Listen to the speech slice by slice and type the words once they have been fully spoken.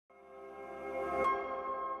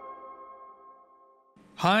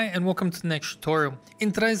Hi and welcome to the next tutorial.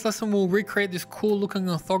 In today's lesson we'll recreate this cool looking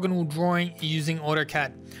orthogonal drawing using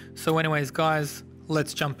AutoCAD. So anyways guys,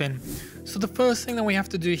 let's jump in. So the first thing that we have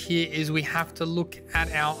to do here is we have to look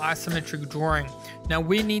at our isometric drawing. Now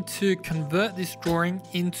we need to convert this drawing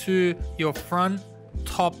into your front,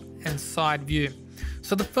 top and side view.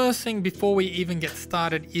 So the first thing before we even get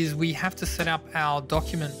started is we have to set up our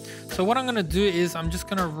document. So what I'm going to do is I'm just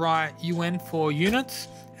going to write UN for units,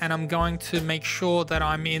 and I'm going to make sure that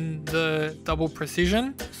I'm in the double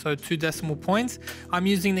precision, so 2 decimal points. I'm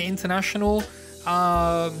using the international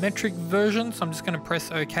metric version, so I'm just going to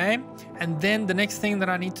press OK. And then the next thing that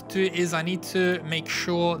I need to do is I need to make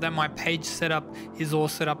sure that my page setup is all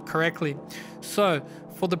set up correctly. So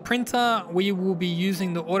for the printer, we will be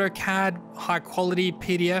using the AutoCAD high quality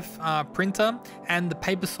PDF printer, and the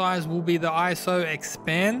paper size will be the ISO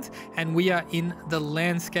expand, and we are in the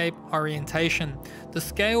landscape orientation. The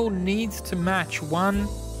scale needs to match 1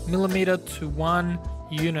 millimeter to 1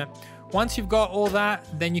 unit. Once you've got all that,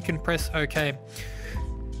 then you can press OK.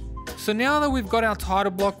 So now that we've got our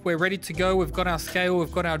title block, we're ready to go. We've got our scale,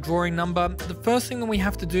 we've got our drawing number. The first thing that we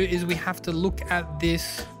have to do is we have to look at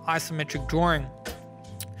this isometric drawing.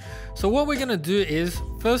 So what we're going to do is,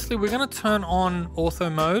 firstly, we're going to turn on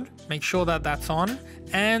ortho mode, make sure that that's on,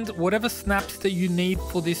 and whatever snaps that you need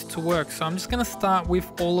for this to work. So I'm just going to start with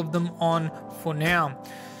all of them on for now.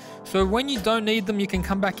 So when you don't need them, you can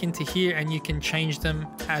come back into here and you can change them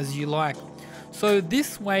as you like. So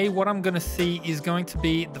this way, what I'm going to see is going to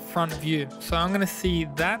be the front view. So I'm going to see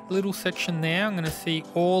that little section there. I'm going to see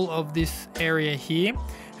all of this area here.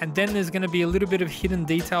 And then there's going to be a little bit of hidden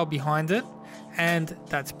detail behind it. And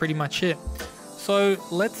that's pretty much it. So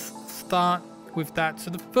let's start with that. So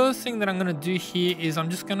the first thing that I'm going to do here is I'm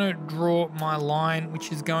just going to draw my line,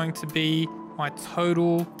 which is going to be my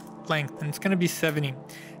total length, and it's going to be 70.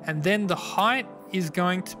 And then the height is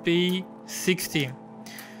going to be 60.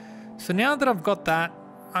 So now that I've got that,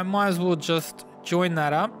 I might as well just join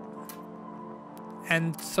that up.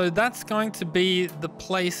 And so that's going to be the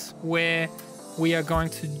place where we are going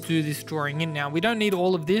to do this drawing in. Now we don't need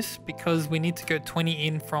all of this because we need to go 20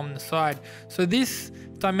 in from the side. So this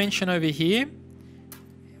dimension over here,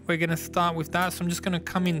 we're going to start with that. So I'm just going to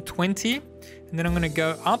come in 20, and then I'm going to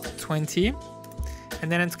go up 20, and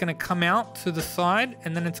then it's going to come out to the side,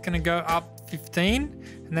 and then it's going to go up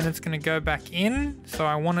 15, and then it's going to go back in. So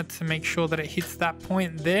I want it to make sure that it hits that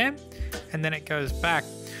point there, and then it goes back.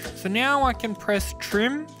 So now I can press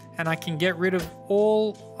trim, and I can get rid of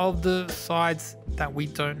all of the sides that we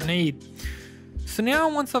don't need. So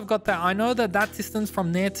now once I've got that, I know that that distance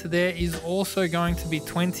from there to there is also going to be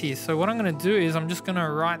 20. So what I'm going to do is I'm just going to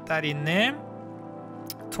write that in there,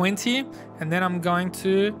 20, and then I'm going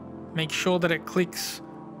to make sure that it clicks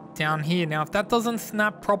down here. Now if that doesn't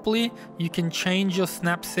snap properly, you can change your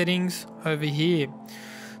snap settings over here.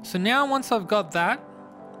 So now once I've got that,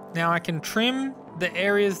 now I can trim the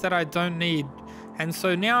areas that I don't need. And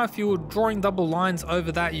so now if you're drawing double lines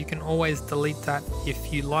over that, you can always delete that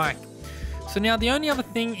if you like. So now the only other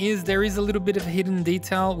thing is there is a little bit of hidden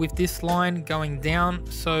detail with this line going down.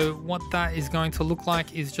 So what that is going to look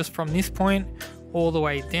like is just from this point all the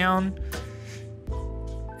way down.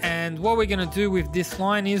 And what we're going to do with this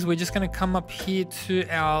line is we're just going to come up here to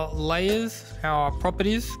our layers, our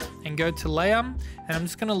properties, and go to layer. And I'm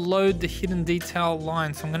just going to load the hidden detail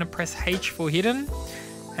line. So I'm going to press H for hidden.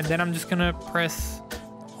 And then I'm just going to press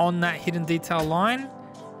on that hidden detail line.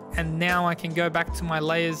 And now I can go back to my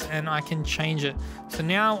layers and I can change it. So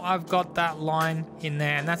now I've got that line in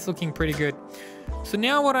there, and that's looking pretty good. So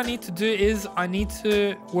now what I need to do is I need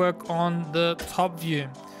to work on the top view.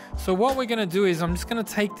 So what we're going to do is I'm just going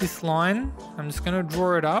to take this line, I'm just going to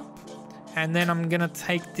draw it up, and then I'm going to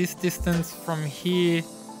take this distance from here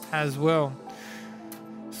as well.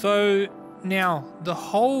 So now the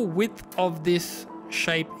whole width of this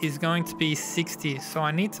shape is going to be 60. So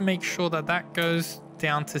I need to make sure that that goes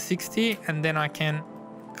down to 60, and then I can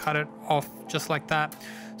cut it off just like that.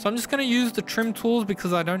 So I'm just going to use the trim tools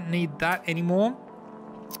because I don't need that anymore.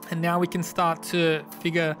 And now we can start to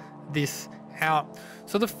figure this out.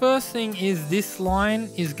 So the first thing is this line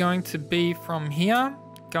is going to be from here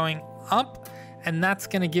going up, and that's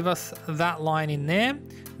going to give us that line in there.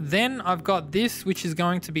 Then I've got this, which is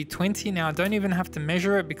going to be 20. Now I don't even have to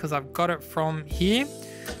measure it because I've got it from here.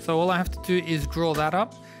 So all I have to do is draw that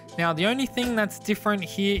up. Now the only thing that's different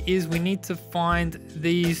here is we need to find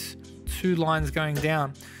these 2 lines going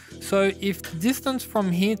down. So if the distance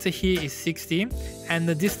from here to here is 60 and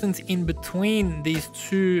the distance in between these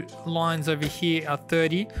 2 lines over here are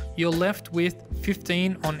 30, you're left with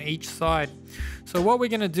 15 on each side. So what we're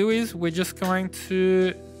going to do is we're just going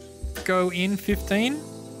to go in 15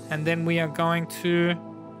 and then we are going to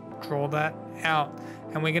draw that out.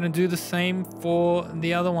 And we're going to do the same for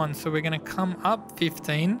the other one. So we're going to come up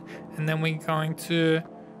 15, and then we're going to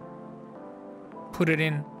put it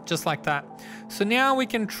in just like that. So now we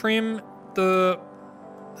can trim the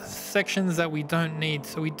sections that we don't need.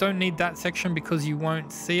 So we don't need that section because you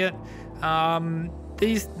won't see it.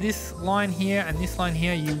 This line here and this line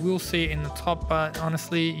here, you will see it in the top, but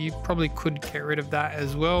honestly, you probably could get rid of that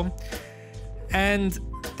as well. And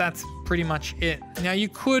that's pretty much it. Now you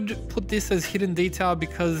could put this as hidden detail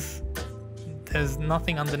because there's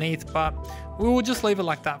nothing underneath, but we will just leave it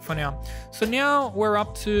like that for now. So now we're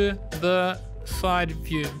up to the side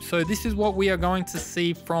view. So this is what we are going to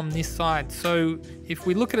see from this side. So if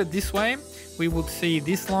we look at it this way, we will see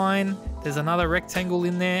this line, there's another rectangle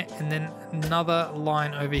in there, and then another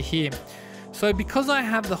line over here. So because I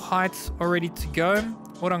have the heights already to go,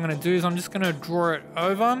 what I'm going to do is I'm just going to draw it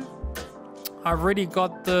over. I've already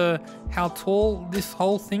got the how tall this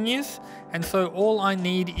whole thing is, and so all I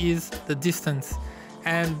need is the distance,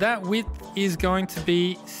 and that width is going to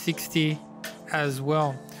be 60 as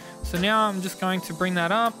well. So now I'm just going to bring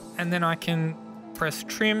that up, and then I can press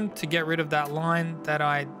trim to get rid of that line that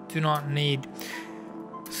I do not need.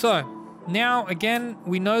 So now again,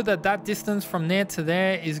 we know that that distance from there to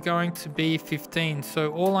there is going to be 15.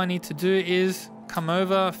 So all I need to do is come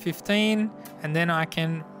over 15, and then I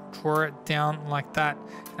can draw it down like that.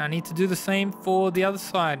 And I need to do the same for the other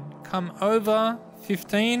side. Come over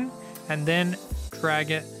 15 and then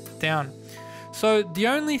drag it down. So the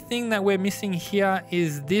only thing that we're missing here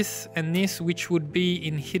is this and this, which would be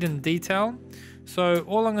in hidden detail. So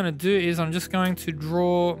all I'm going to do is I'm just going to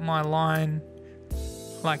draw my line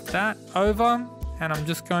like that over, and I'm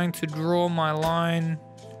just going to draw my line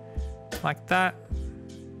like that.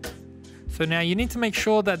 So now you need to make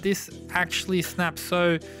sure that this actually snaps.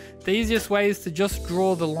 So the easiest way is to just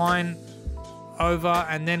draw the line over,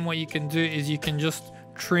 and then what you can do is you can just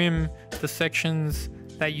trim the sections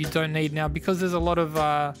that you don't need. Now because there's a lot of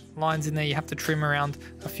lines in there, you have to trim around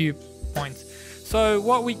a few points. So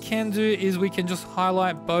what we can do is we can just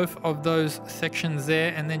highlight both of those sections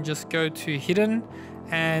there and then just go to hidden,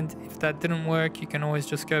 and if that didn't work, you can always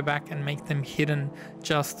just go back and make them hidden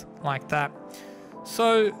just like that.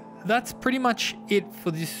 So that's pretty much it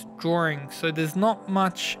for this drawing. So there's not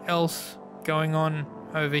much else going on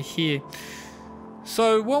over here.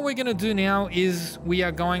 So what we're going to do now is we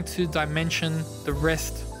are going to dimension the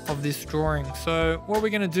rest of this drawing. So what we're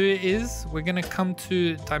going to do is we're going to come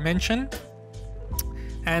to dimension,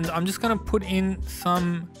 and I'm just going to put in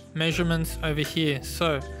some measurements over here.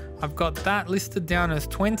 So I've got that listed down as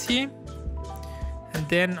 20, and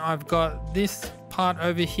then I've got this part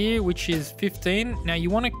over here which is 15. Now you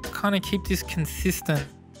want to kind of keep this consistent,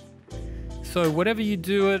 so whatever you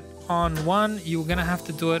do it on one, you're going to have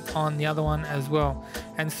to do it on the other one as well.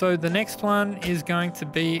 And so the next one is going to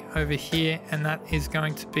be over here, and that is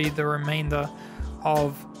going to be the remainder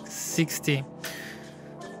of 60.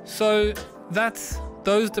 So that's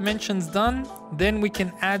those dimensions done. Then we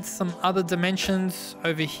can add some other dimensions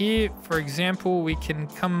over here. For example, we can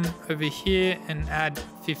come over here and add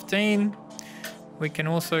 15. We can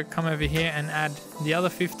also come over here and add the other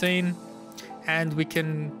 15, and we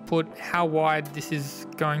can put how wide this is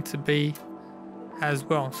going to be as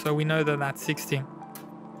well. So we know that that's 60.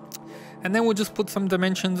 And then we'll just put some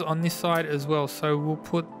dimensions on this side as well. So we'll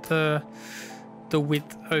put the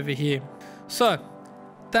width over here. So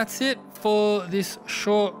that's it for this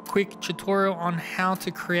short, quick tutorial on how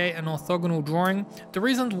to create an orthogonal drawing. The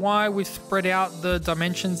reasons why we've spread out the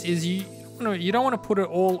dimensions is you don't want to put it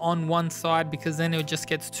all on one side, because then it just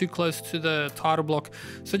gets too close to the title block.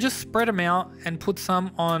 So just spread them out and put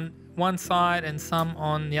some on one side and some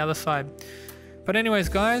on the other side. But anyways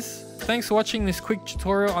guys, thanks for watching this quick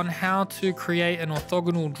tutorial on how to create an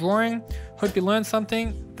orthogonal drawing. Hope you learned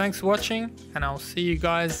something. Thanks for watching, and I'll see you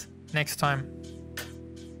guys next time.